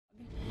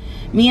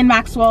Me and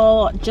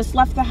Maxwell just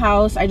left the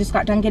house. I just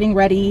got done getting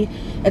ready.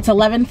 It's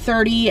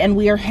 11:30 and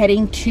we are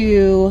heading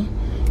to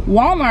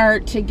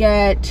Walmart to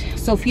get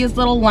Sophia's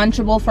little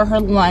Lunchable for her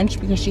lunch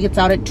because she gets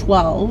out at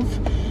 12,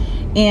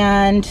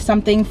 and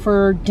something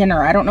for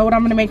dinner. I don't know what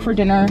I'm gonna make for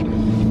dinner,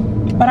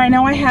 but I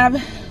know I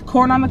have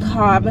corn on the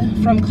cob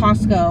from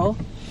Costco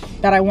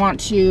that I want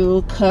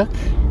to cook.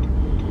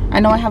 I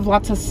know I have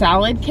lots of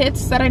salad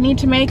kits that I need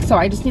to make, so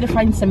I just need to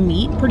find some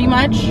meat pretty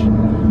much.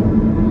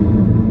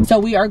 So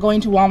we are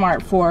going to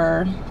Walmart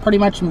for pretty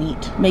much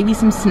meat, maybe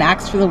some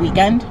snacks for the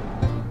weekend.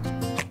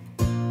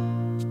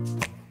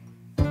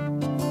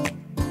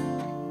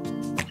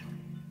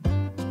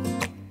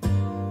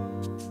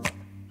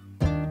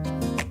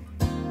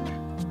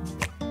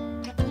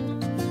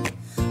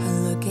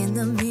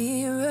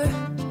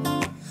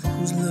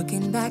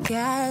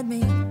 At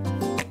me,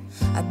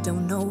 I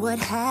don't know what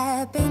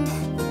happened.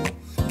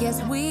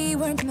 Guess we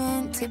weren't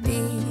meant to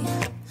be.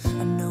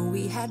 I know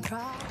we had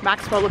problems.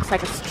 Maxwell looks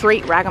like a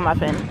straight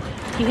ragamuffin.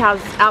 He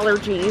has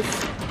allergies,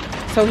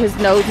 so his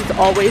nose is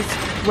always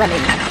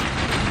running.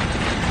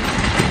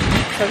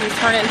 So he's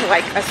turned into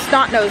like a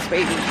snot-nosed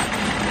baby.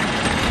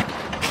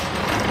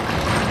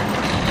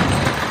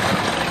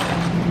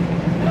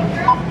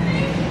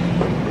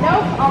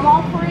 Nope, I'm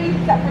all free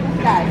except for this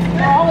guy.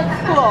 They're all at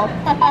school.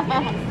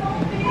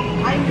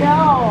 I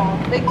know,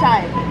 big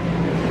time.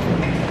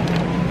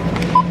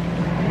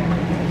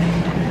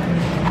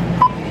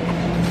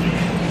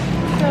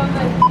 So the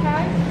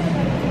tags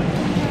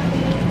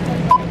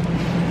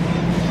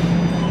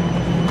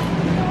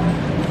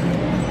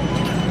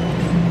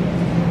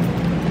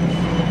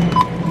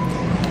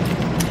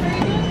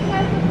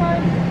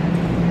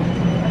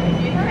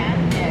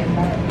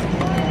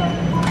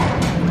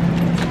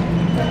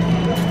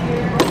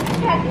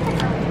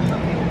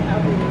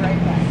I'll be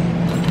right back.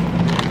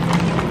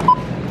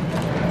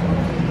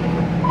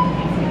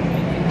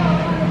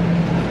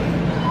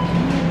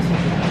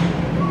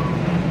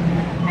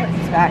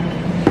 Back.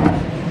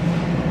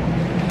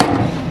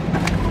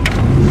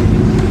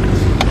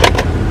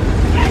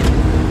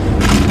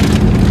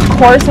 Of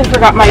course, I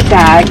forgot my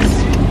bags.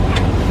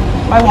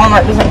 My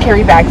Walmart doesn't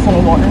carry bags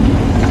anymore.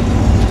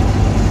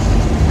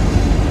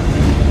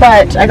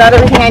 But I got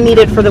everything I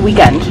needed for the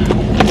weekend.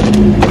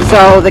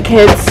 So the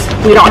kids,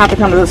 we don't have to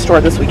come to the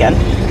store this weekend.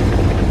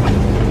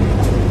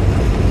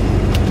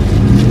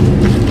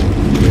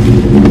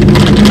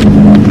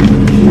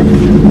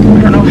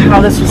 I don't know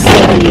how this was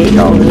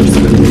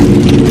 $78.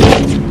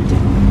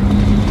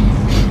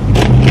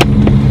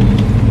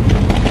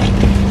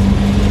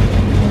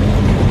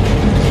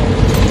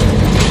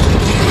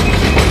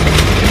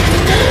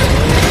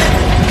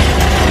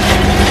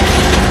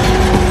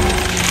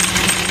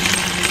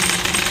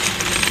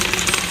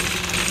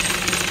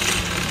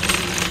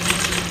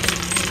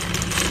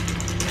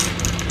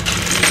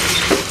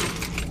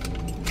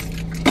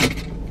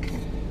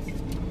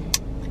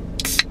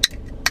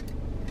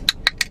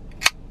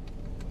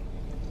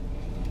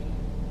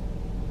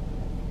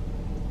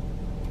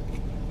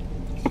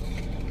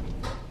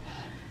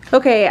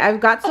 Okay, I've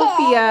got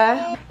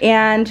Sophia,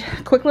 and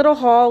quick little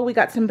haul. We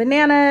got some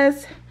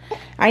bananas.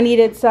 I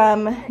needed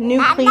some new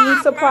cleaning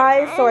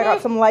supplies, so I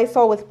got some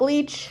Lysol with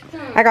bleach.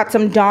 I got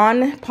some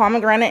Dawn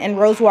pomegranate and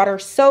rosewater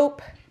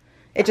soap.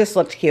 It just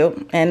looked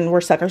cute, and we're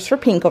suckers for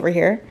pink over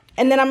here.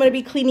 And then I'm gonna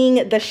be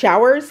cleaning the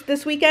showers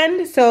this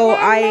weekend, so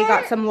I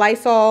got some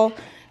Lysol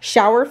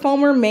shower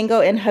foamer, mango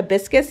and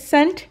hibiscus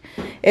scent.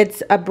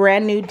 It's a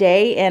brand new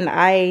day, and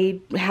I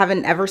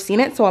haven't ever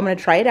seen it, so I'm gonna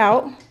try it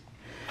out.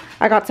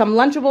 I got some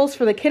Lunchables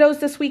for the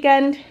kiddos this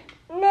weekend.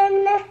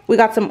 Nana. We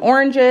got some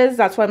oranges.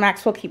 That's why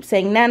Maxwell keeps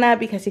saying Nana,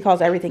 because he calls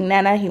everything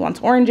Nana. He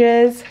wants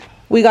oranges.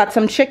 We got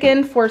some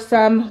chicken for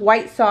some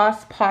white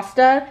sauce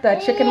pasta,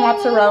 the chicken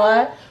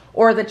mozzarella,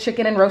 or the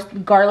chicken and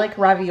roasted garlic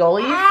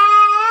raviolis.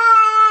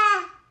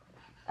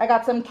 I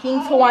got some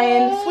King's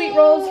Hawaiian sweet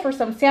rolls for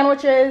some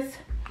sandwiches.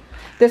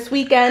 This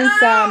weekend,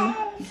 some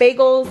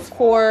bagels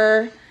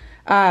for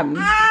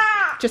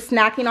just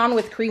snacking on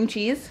with cream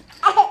cheese.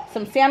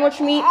 Some sandwich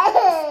meat,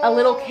 a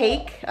little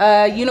cake,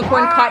 a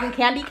unicorn cotton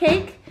candy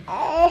cake,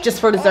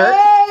 just for dessert.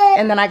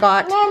 And then I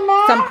got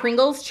some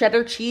Pringles,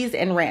 cheddar cheese,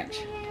 and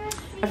ranch.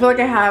 I feel like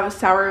I have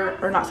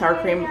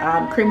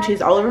cream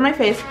cheese all over my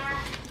face.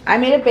 I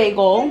made a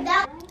bagel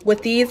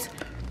with these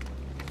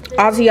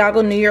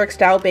Asiago New York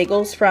style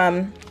bagels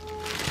from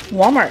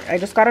Walmart. I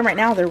just got them right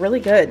now. They're really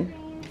good.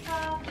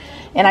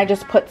 And I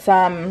just put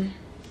some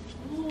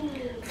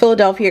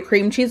Philadelphia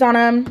cream cheese on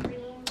them.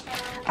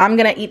 I'm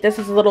gonna eat this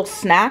as a little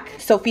snack.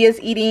 Sophia's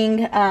eating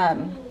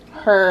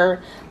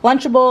her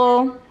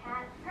Lunchable.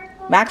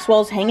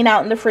 Maxwell's hanging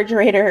out in the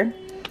refrigerator.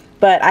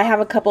 But I have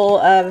a couple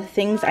of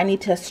things I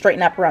need to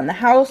straighten up around the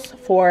house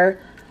for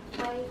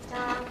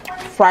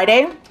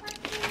Friday,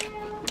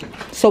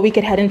 so we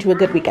could head into a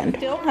good weekend.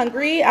 Still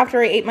hungry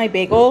after I ate my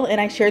bagel, and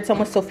I shared some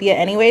with Sophia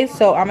anyways,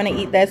 so I'm gonna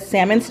eat this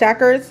salmon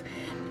stackers.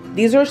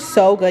 These are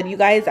so good, you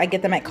guys. I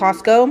get them at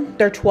Costco.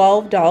 They're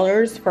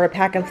 $12 for a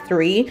pack of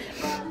 3,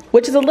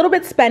 which is a little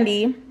bit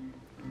spendy,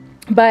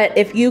 But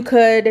if you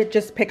could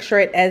just picture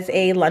it as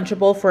a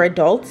Lunchable for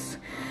adults,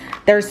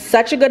 there's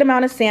such a good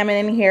amount of salmon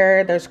in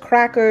here. There's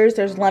crackers,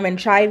 there's lemon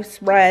chive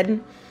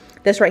spread.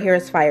 This right here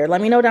is fire.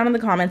 Let me know down in the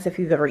comments if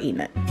you've ever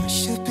eaten it. I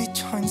should be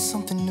trying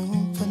something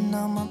new, but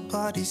now my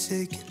body's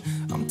aching.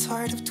 I'm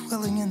tired of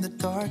dwelling in the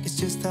dark, it's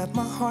just that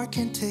my heart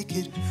can't take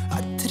it.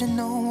 I didn't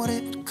know what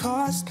it would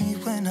cost me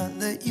when I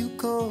let you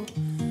go.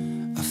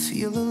 I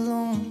feel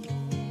alone,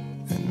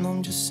 and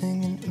I'm just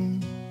singing,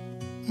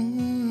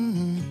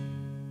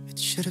 It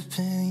should have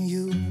been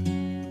you.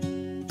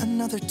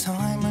 Another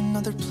time,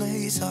 another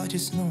place, I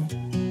just know.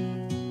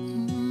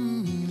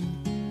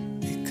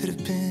 It could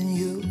have been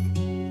you.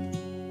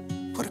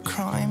 What a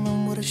crime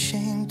and what a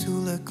shame to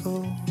let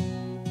go.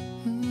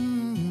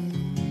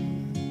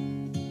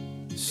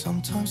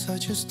 Sometimes I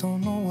just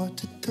don't know what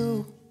to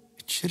do.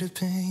 It should have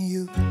been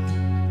you.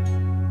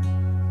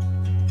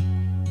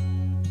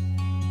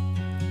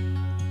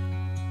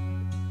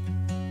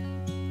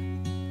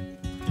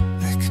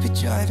 I could be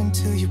driving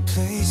to your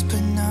place,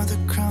 but now the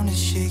ground is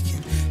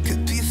shaking.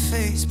 Could be a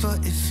phase, but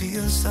it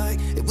feels like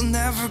it will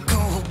never go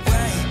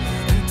away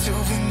until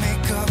we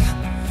make up.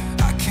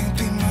 I can't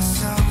be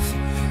myself.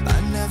 I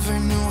never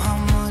knew how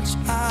much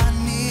I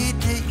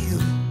needed you.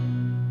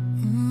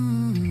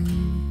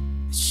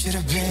 It should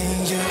have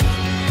been you.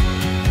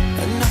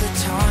 Another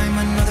time,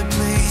 another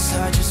place,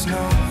 I just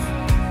know.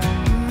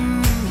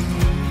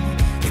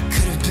 It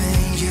could have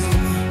been you.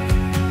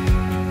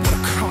 What a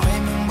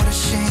crime and what a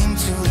shame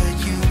to let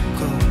you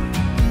go.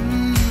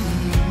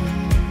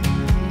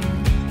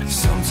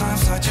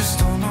 Sometimes I just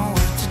don't know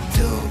what to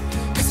do,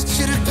 'cause it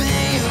should have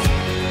been you.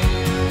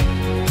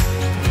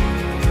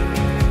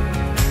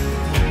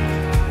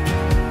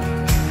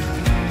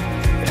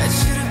 It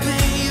should have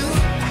been you.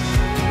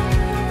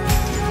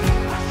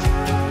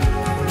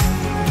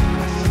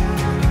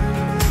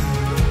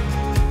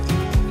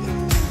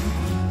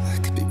 I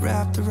could be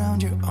wrapped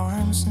around your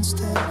arms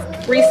instead.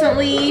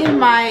 Recently,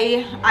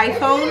 my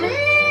iPhone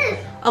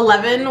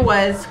 11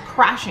 was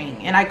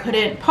crashing and I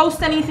couldn't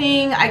post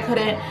anything. I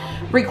couldn't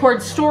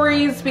record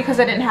stories because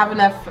I didn't have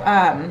enough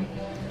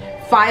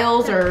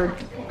files or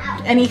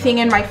anything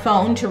in my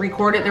phone to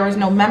record it. There was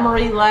no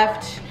memory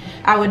left.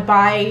 I would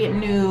buy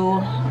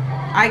new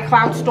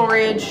iCloud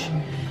storage.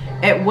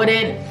 It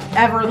wouldn't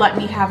ever let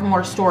me have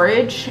more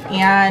storage,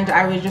 and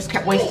I was just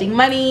kept wasting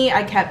money.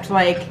 I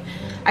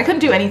couldn't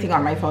do anything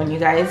on my phone, you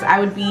guys. I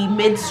would be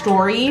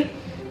mid-story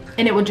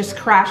and it would just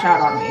crash out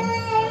on me.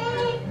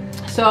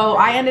 So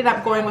I ended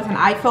up going with an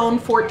iPhone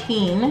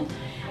 14,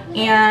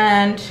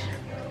 and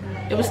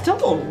it was still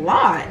a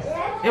lot.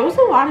 It was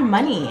a lot of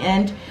money,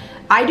 and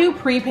I do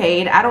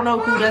prepaid. I don't know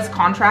who does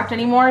contract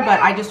anymore, but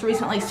I just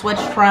recently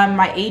switched from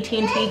my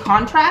AT&T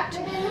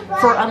contract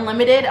for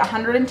unlimited,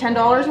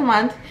 $110 a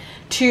month,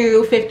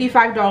 to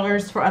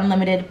 $55 for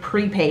unlimited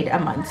prepaid a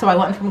month. So I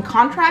went from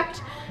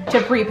contract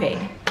to prepaid,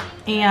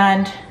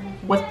 and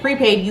with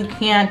prepaid you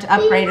can't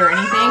upgrade or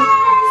anything.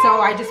 So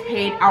I just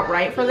paid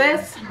outright for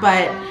this,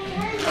 but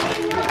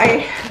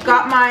I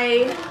got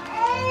my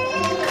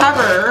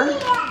cover.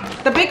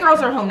 The big girls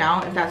are home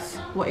now, if that's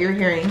what you're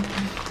hearing.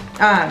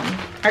 I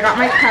got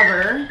my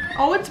cover.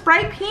 Oh, it's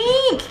bright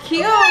pink.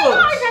 Cute. Oh my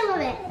gosh, I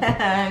love it.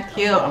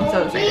 Cute. I'm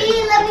so excited.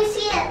 Let me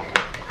see it.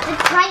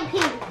 It's bright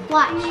pink.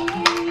 Watch. Mommy,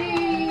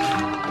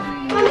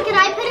 can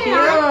I put it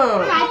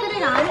on? Can I put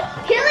it on?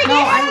 Here we go. No,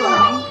 I'm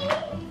going.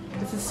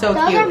 This is so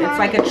cute. It's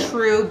like a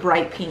true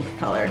bright pink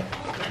color.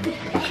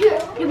 Here,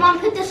 you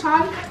want to put this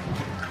on?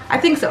 I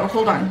think so.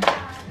 Hold on.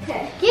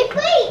 Okay. Get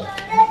wait.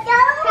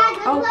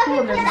 Oh,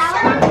 cool. There's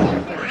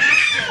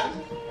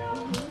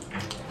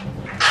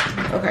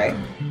a okay.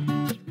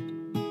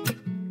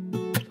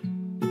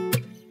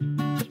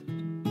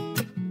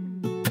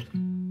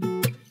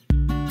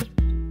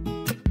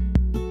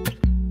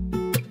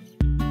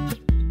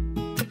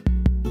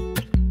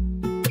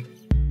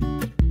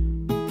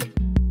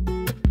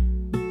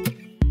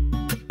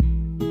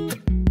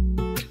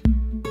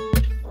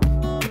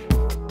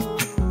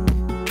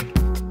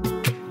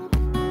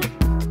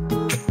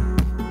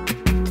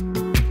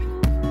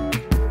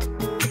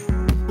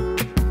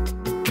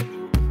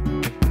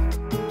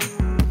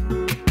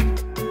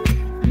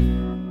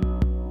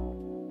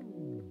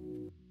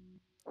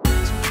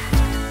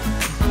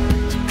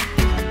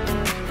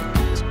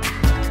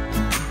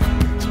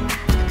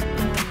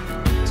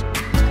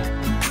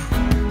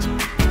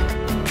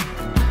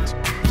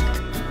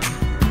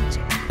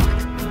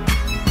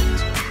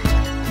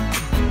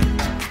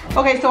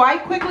 Okay, so I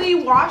quickly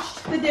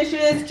washed the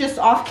dishes just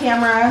off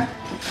camera,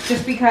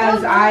 just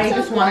because I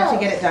just wanted to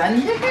get it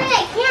done.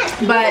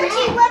 But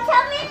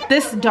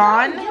this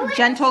Dawn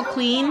Gentle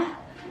Clean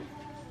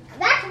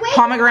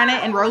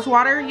pomegranate and rose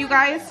water, you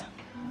guys,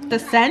 the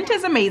scent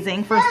is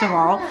amazing, first of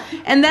all.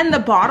 And then the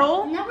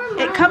bottle,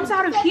 it comes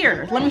out of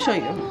here. Let me show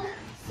you.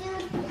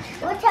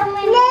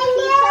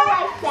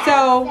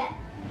 So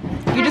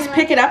you just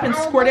pick it up and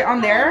squirt it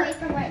on there,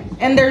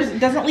 and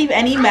doesn't leave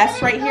any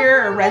mess right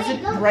here or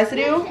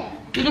residue.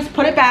 You just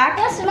put it back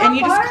and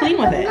you just clean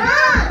with it.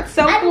 It's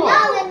so cool.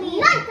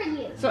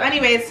 So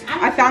anyways,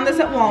 I found this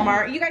at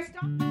Walmart. You guys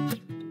don't.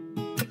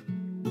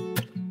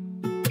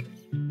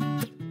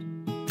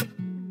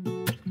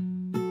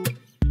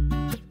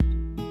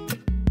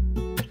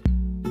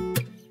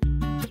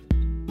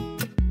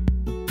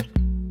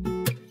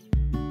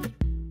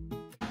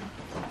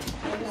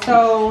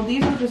 So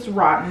these are just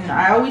rotten.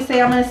 I always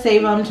say I'm gonna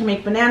save them to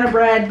make banana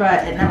bread,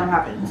 but it never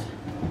happens.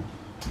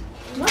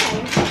 Why?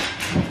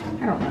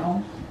 I don't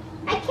know.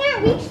 I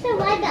can't reach the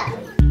Lego.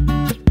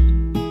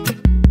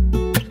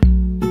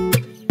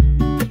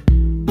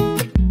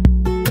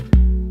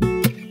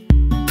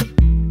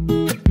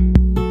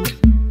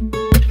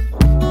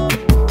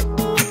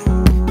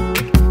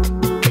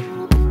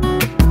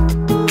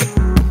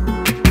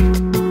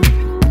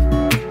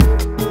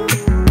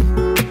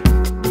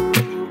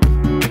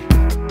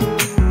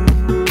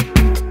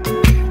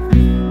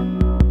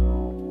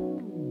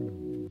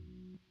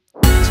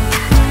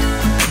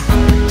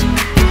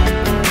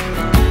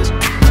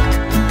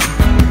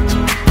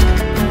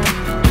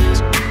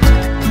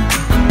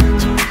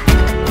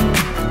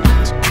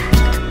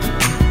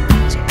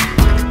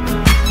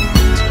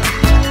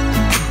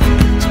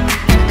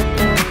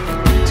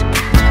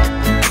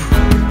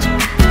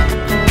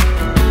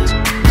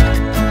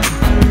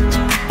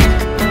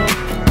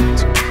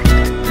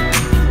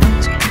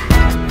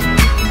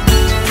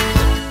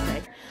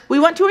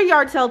 To a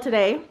yard sale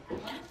today,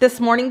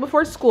 this morning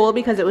before school,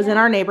 because it was in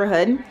our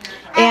neighborhood,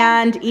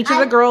 and each of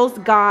the girls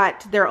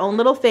got their own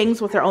little things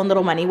with their own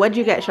little money. What'd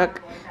you get,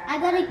 Shook? I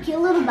got a cute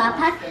little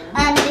backpack,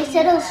 and they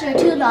said it was for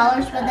 $2,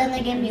 but then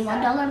they gave me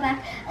 $1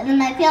 back, and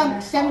then I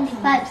found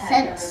 75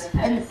 cents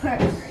in the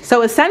purse.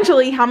 So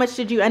essentially, how much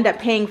did you end up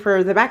paying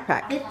for the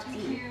backpack?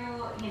 50.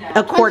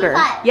 A quarter.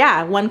 25.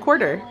 Yeah,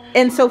 1/4.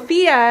 And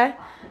Sophia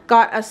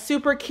got a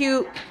super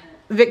cute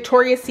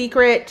Victoria's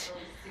Secret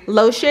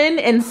lotion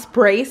and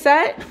spray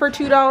set for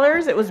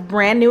 $2. It was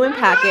brand new in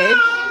package.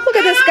 Look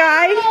at this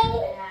guy,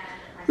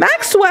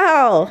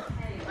 Maxwell.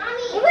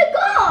 Oh my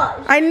gosh!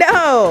 I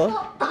know,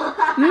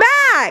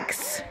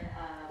 Max.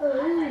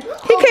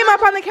 He came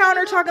up on the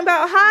counter talking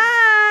about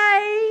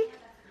hi.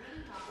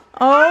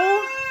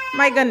 Oh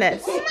my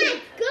goodness, Oh my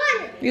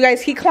goodness! you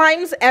guys, he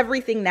climbs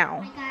everything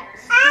now. I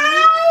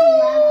got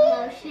sweet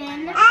love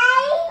lotion,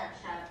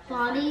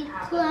 body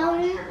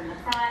clone,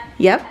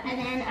 Yep. and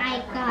then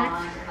I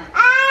got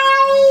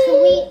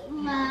sweet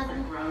love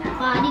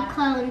body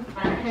clone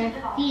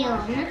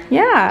perfume.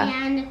 Yeah.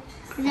 And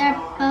they're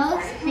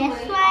both this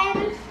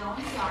one.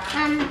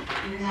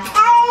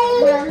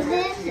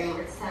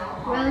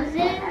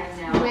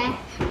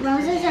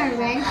 Roses are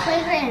red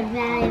flavor and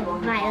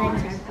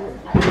violets are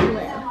blue.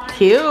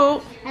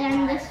 Cute. And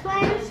then this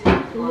one's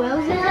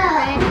roses are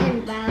red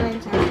and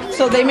violets are blue.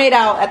 So they made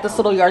out at this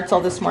little yard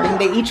sale this morning.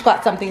 They each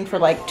got something for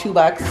like $2.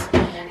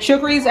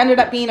 Sugary ended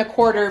up being a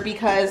quarter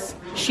because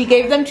she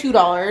gave them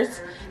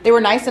 $2. They were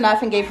nice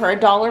enough and gave her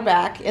 $1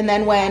 back. And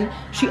then when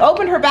she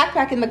opened her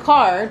backpack in the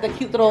car, the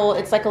cute little,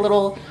 it's like a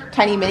little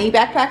tiny mini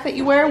backpack that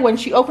you wear. When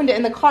she opened it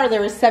in the car,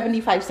 there was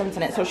 75 cents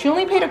in it. So she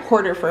only paid a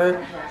quarter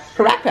for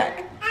her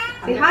backpack.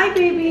 Say hi,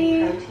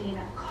 baby.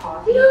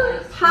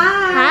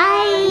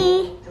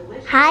 Hi.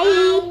 Hi.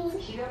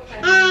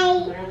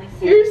 Hi.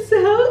 You're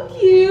so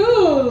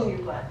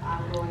cute.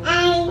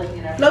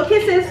 No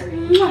kisses.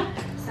 Mwah.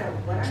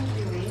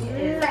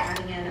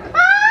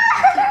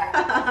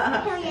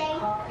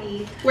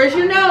 Where's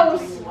your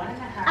nose?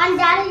 I'm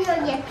daddy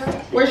your gift.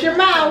 Where's your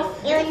mouth?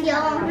 Even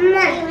though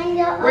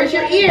Where's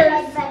your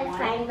ears? But it's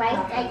fine, right?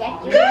 I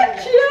get you. Good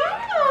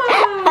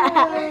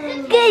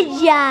job. Good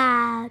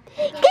job.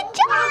 Good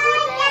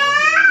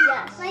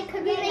job. Like,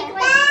 could we make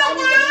like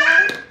funny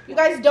videos? You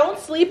guys, don't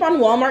sleep on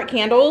Walmart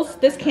candles.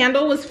 This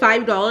candle was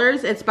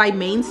 $5. It's by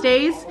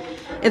Mainstays.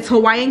 It's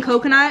Hawaiian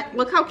coconut.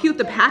 Look how cute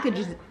the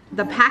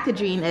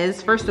packaging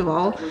is, first of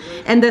all.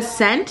 And the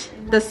scent,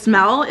 the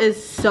smell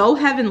is so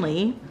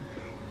heavenly.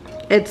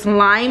 It's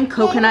lime,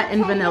 coconut,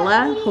 and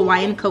vanilla.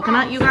 Hawaiian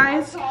coconut, you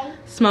guys.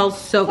 Smells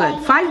so good.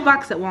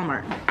 $5 at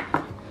Walmart.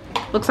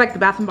 Looks like the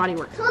Bath and Body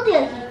Works. Told you,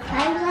 he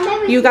climbs on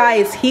everything. You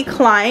guys, he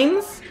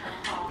climbs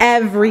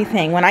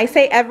everything. When I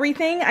say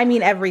everything, I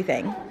mean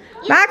everything.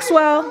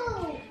 Maxwell,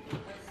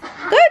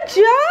 good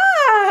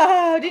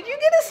job. Did you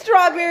get a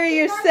strawberry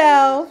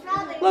yourself?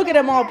 Look at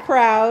him all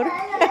proud.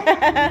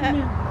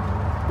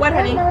 What,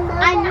 honey?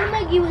 I knew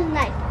Maggie was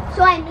nice,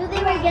 so I knew they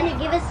were gonna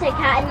give us a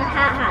cat in the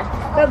hat house.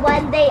 But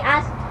when they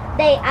asked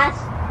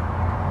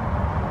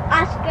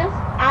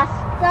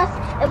us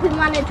if we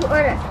wanted to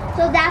order,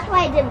 so that's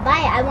why I didn't buy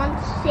it. I wanted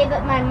to save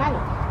up my money,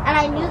 and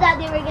I knew that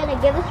they were gonna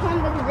give us one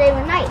because they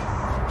were nice.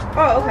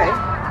 Oh, okay.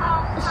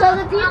 So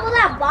the people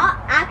that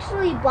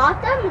actually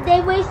bought them, they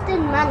wasted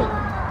money.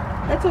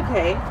 That's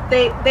okay.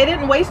 They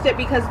didn't waste it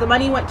because the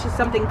money went to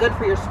something good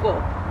for your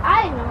school.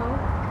 I know.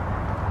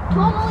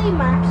 Totally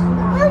maxed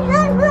out.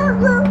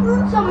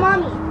 So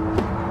mommy.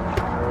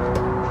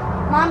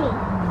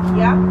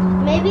 Yeah?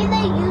 Maybe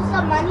they use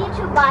the money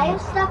to buy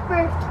us stuff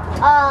for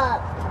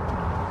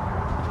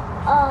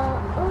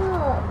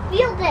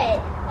field day.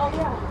 Oh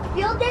yeah.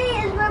 Field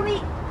day is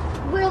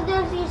where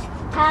there's these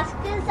tasks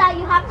that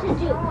you have to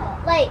do.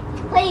 Like,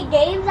 play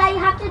games that you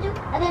have to do.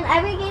 And then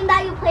every game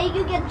that you play,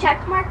 you get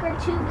check mark or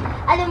 2.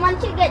 And then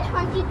once you get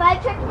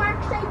 25 check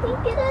marks, I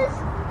think it is,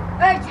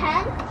 or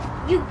 10,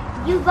 you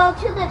go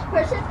to this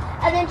person,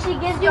 and then she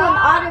gives you an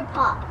otter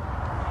pop.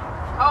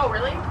 Oh,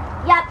 really?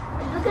 Yep,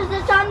 because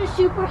it's on a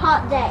super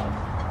hot day.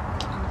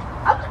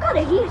 I just got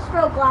a heat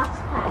stroke last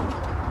time.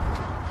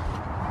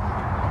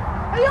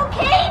 Are you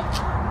okay?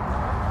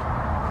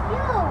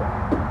 Ew.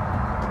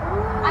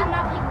 I'm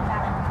not picking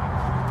that up.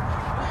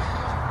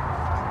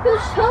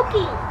 Who's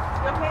choking?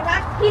 You okay,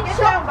 Max? He Get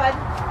choked. down, bud.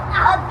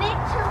 A big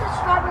chunk of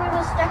strawberry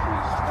was stuck in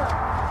his throat.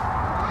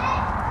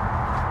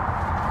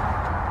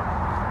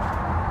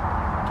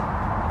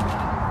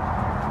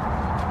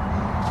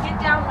 Get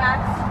down,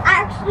 Max. I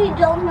actually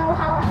don't know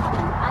how it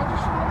happened. I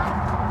just know that.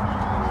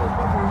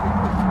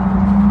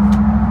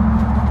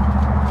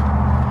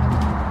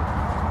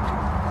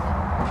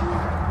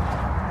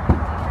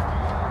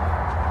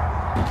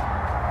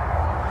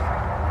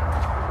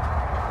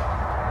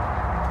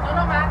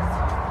 No, Max.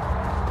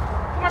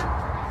 Come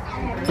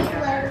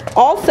on.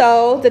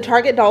 Also, the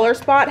Target Dollar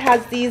Spot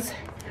has these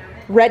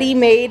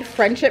ready-made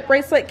friendship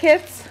bracelet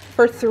kits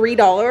for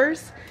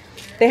 $3.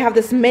 They have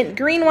this mint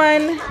green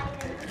one,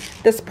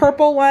 this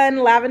purple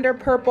one, lavender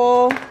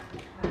purple,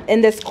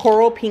 and this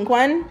coral pink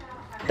one.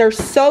 They're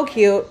so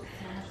cute.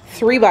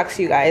 $3,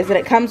 you guys, and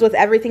it comes with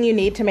everything you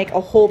need to make a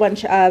whole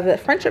bunch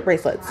of friendship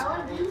bracelets.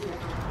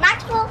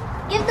 Maxwell,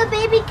 give the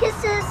baby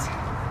kisses.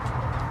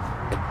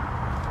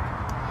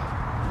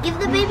 Give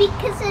the baby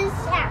kisses.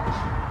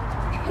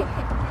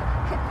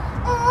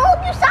 Oh,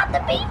 you sat the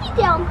baby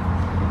down.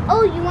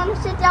 Oh, you want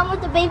to sit down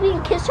with the baby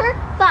and kiss her?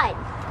 Fine.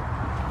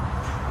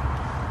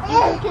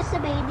 Kiss the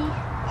baby.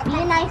 Be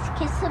a nice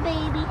kiss the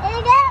baby.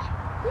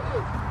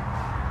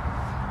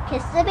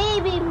 Kiss the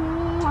baby.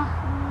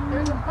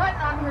 There's a button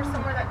on here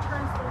somewhere that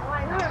turns the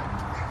light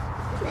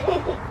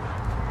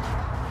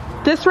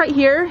on. This right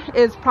here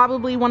is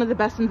probably one of the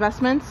best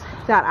investments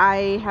that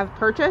I have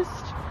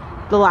purchased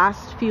the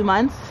last few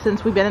months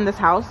since we've been in this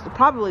house.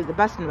 Probably the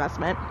best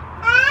investment.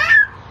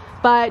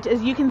 But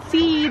as you can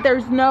see,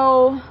 there's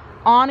no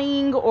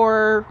awning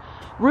or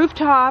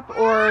rooftop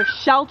or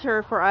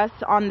shelter for us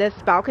on this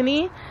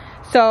balcony.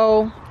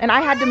 So, and I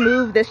had to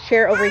move this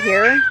chair over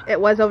here. It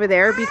was over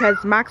there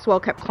because Maxwell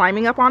kept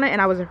climbing up on it and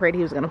I was afraid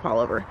he was gonna fall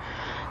over.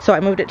 So I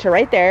moved it to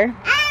right there.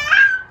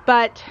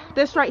 But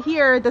this right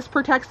here, this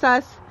protects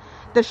us.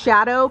 The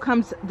shadow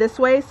comes this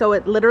way, so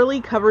it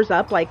literally covers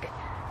up like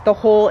the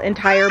whole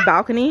entire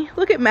balcony.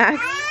 Look at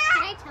Max.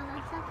 Can I tell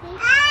them something?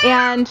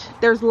 And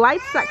there's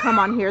lights that come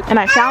on here. And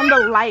I found the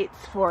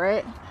lights for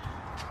it.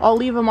 I'll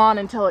leave them on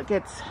until it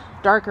gets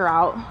darker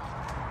out.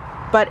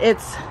 But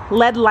it's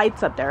LED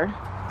lights up there.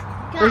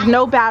 There's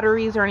no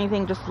batteries or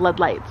anything, just LED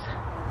lights.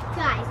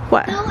 Guys,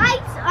 What? the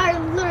lights are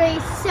literally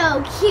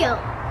so cute.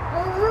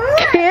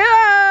 Cute!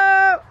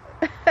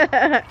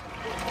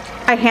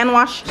 I hand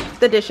washed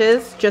the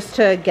dishes just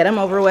to get them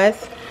over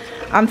with.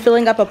 I'm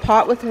filling up a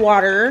pot with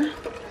water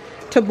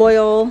to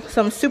boil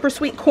some super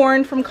sweet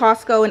corn from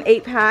Costco, an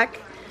 8-pack.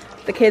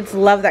 The kids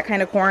love that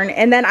kind of corn.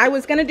 And then I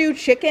was gonna do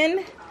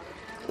chicken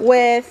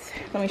with,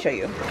 let me show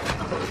you.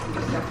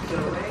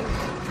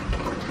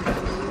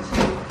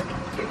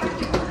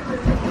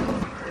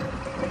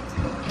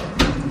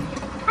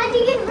 How'd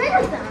you get rid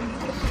of them?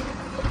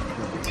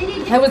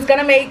 I was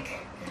gonna make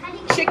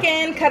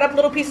chicken, cut up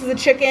little pieces of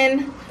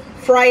chicken,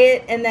 fry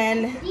it, and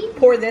then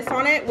pour this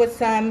on it with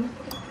some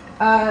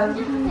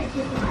After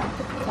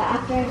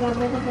I got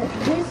rid of it,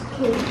 this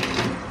cake.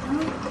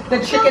 the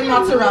chicken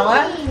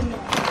mozzarella,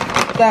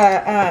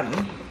 the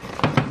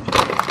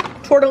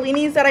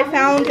tortellinis that I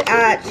found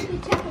at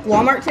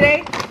Walmart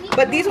today.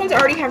 But these ones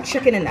already have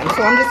chicken in them,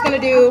 so I'm just gonna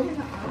do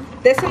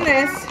this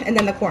and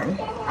then the corn.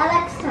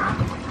 Alexa.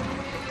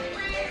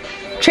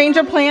 Change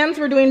of plans,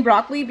 we're doing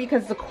broccoli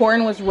because the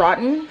corn was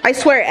rotten. I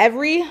swear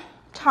every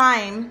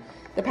time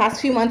the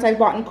past few months I've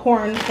bought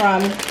corn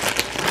from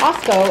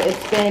Costco,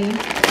 it's been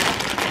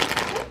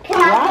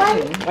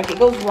rotten. Like it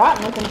goes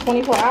rotten within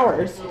 24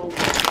 hours.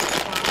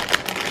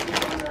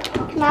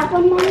 Can I have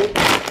one, Mommy?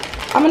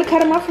 I'm gonna cut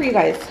them up for you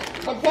guys.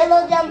 The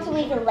pillow down so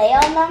we can lay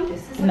on them?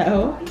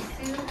 No.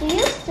 You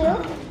used to?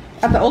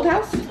 At the old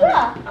house?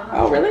 Yeah.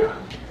 Oh, really?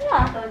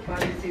 Yeah.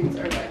 Bodysuits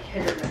are like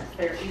hit or miss.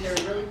 They're either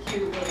really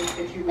cute or they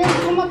fit you There's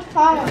so much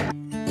fun.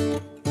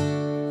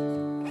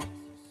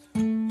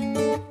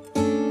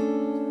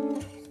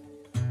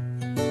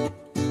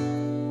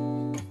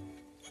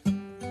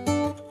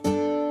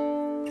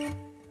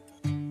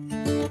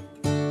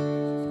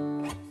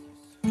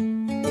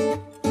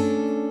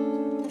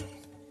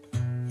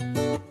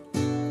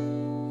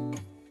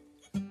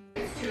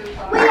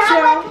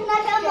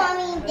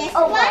 This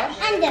one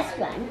and this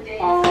one.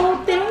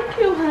 Oh, thank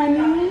you,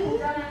 honey.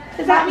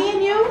 Is that me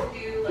and you?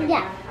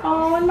 Yeah.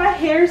 Oh, and my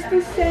hair's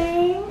the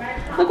same.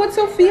 Look what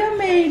Sophia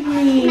made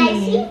me. Can I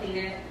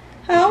see?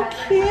 How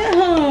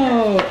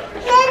cute.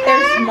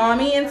 There's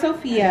Mommy and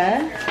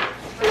Sophia.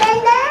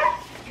 Linda?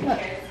 Look.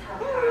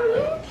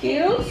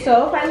 Cute,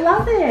 Soph. I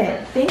love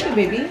it. Thank you,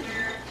 baby.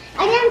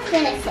 I didn't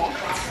finish it.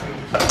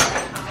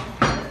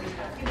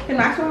 Can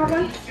Maxwell have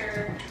one?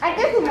 I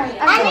did one.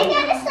 I'm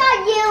gonna start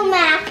you,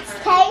 Max.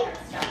 Okay?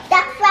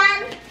 That's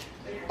fine.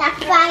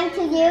 That's fine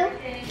to you.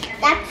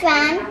 That's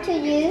fine to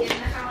you.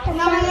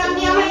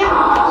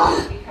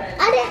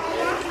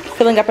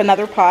 Filling up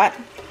another pot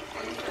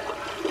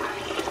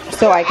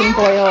so I can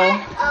boil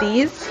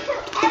these.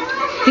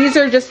 These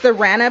are just the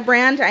Rana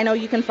brand. I know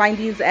you can find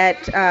these at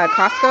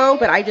Costco,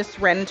 but I just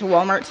ran into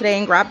Walmart today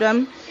and grabbed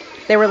them.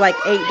 They were like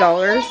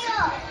 $8.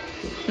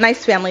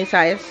 Nice family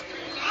size.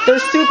 They're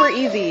super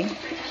easy.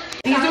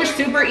 These are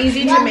super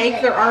easy to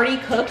make. They're already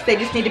cooked. They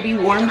just need to be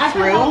warmed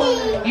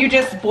through. You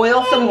just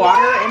boil some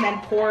water and then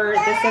pour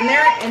this in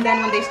there. And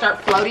then when they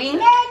start floating,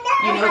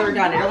 you know they're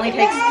done. It only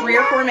takes 3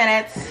 or 4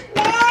 minutes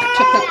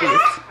to cook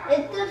these.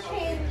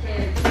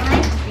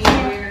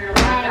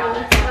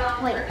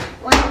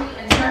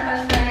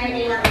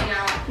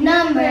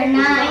 Number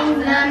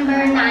nine,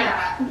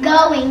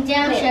 going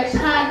down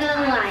Chicago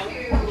line.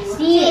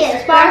 See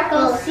it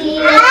sparkle, see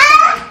it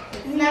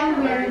shine.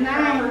 Number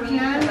nine,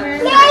 going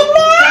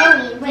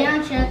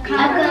down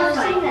Chicago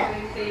line.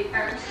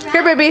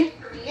 Here, baby.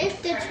 Is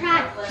the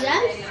track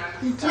just?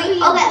 Okay,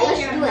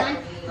 let's do it.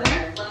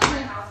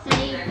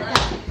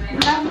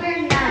 Number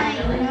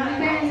nine,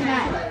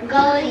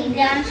 going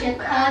down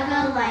Chicago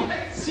line.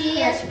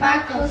 See it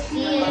sparkle,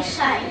 see it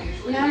shine.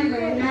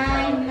 Number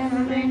nine,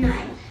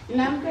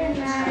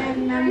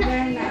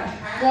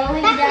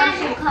 going down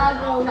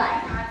Chicago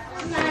line.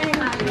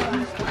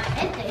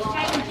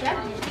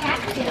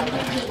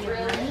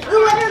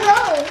 Ooh, what are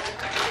those?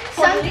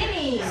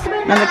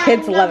 And the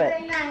kids love it.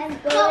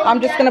 I'm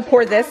just gonna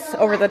pour this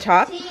over the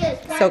top.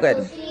 So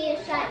good.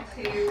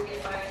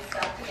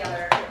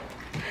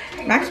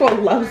 Maxwell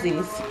loves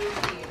these.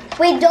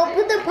 Wait, don't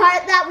put the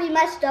part that we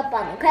messed up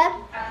on, okay?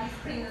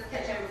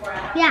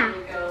 Yeah.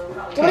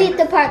 Delete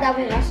the part that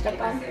we messed up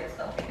on.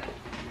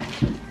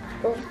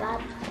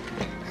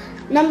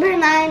 Number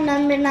nine,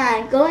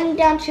 going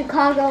down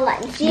Chicago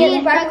line. See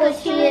it sparkle,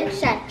 see it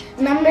shine.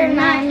 Number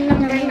nine,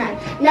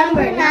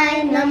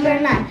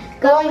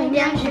 going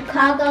down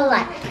Chicago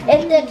line.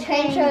 If the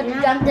train should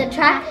jump the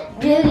track,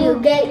 do you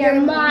get your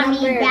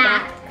mommy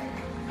back?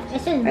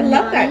 I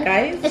love that,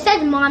 guys. It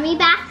says mommy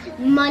back,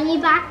 money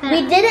back.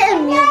 We did it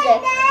in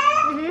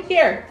music.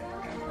 Here.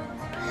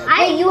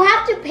 Wait, you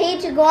have to pay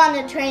to go on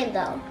a train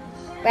though,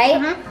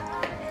 right?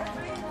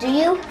 Do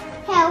you?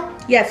 Hell.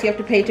 Yes, you have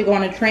to pay to go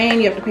on a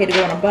train. You have to pay to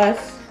go on a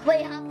bus.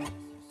 Wait, how?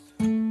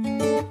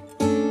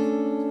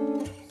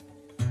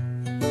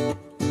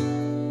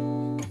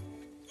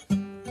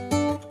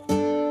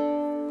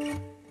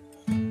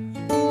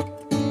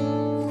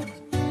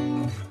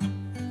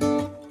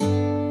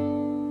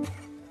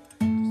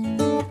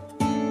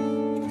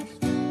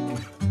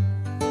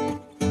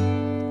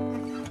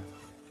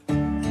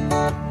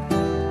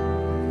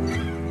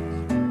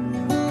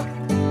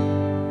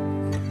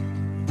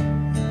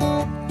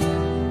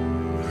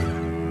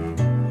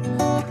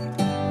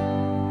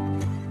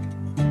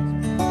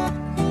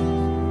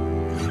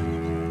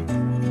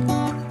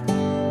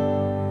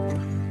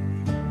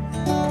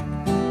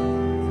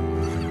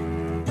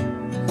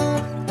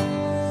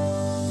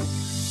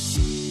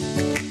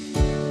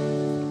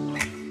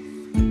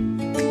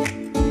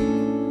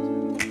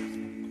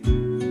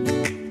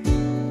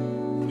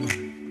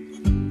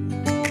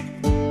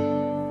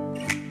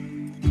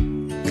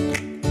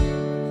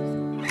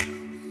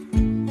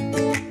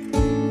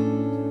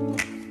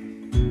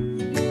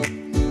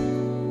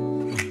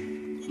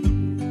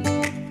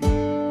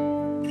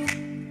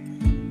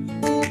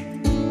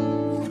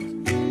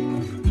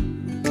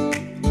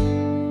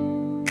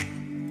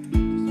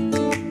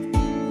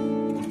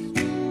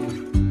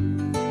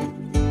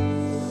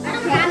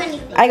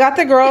 I got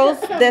the girls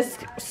this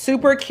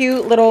super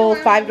cute little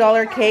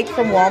 $5 cake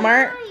from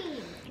Walmart,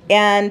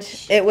 and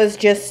it was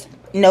just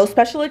no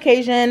special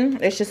occasion.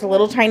 It's just a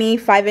little tiny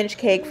 5-inch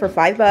cake for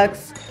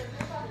 $5.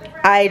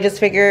 I just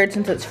figured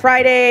since it's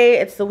Friday,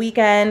 it's the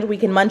weekend, we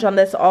can munch on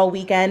this all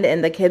weekend,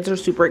 and the kids are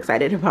super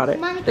excited about it.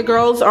 The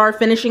girls are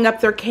finishing up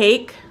their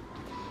cake.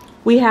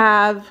 We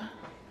have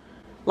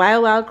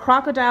Lyle Loud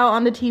Crocodile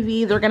on the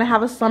TV. They're gonna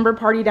have a slumber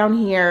party down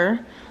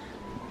here.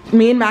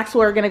 Me and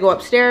Maxwell are gonna go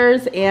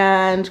upstairs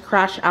and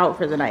crash out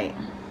for the night.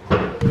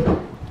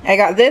 I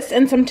got this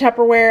in some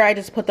Tupperware. I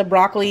just put the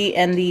broccoli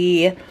and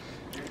the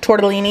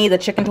tortellini, the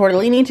chicken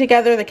tortellini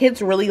together. The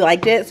kids really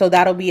liked it, so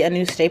that'll be a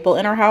new staple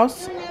in our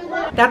house.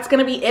 That's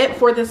gonna be it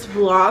for this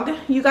vlog,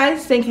 you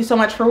guys. Thank you so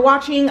much for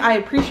watching. I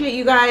appreciate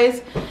you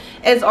guys.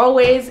 As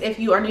always, if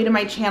you are new to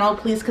my channel,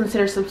 please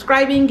consider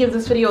subscribing. Give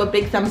this video a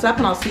big thumbs up,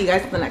 and I'll see you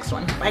guys in the next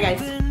one. Bye,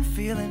 guys.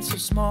 Feeling so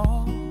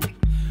small.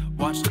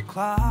 Watch the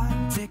clock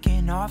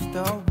ticking off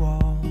the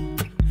wall,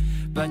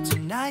 but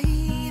tonight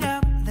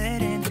I'm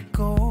letting it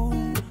go.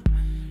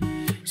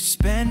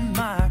 Spend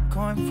my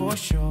coin for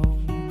sure.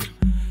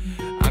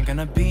 I'm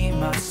gonna be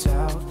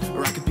myself,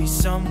 or I could be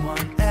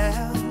someone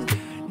else.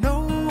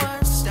 No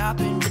one's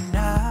stopping me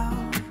now.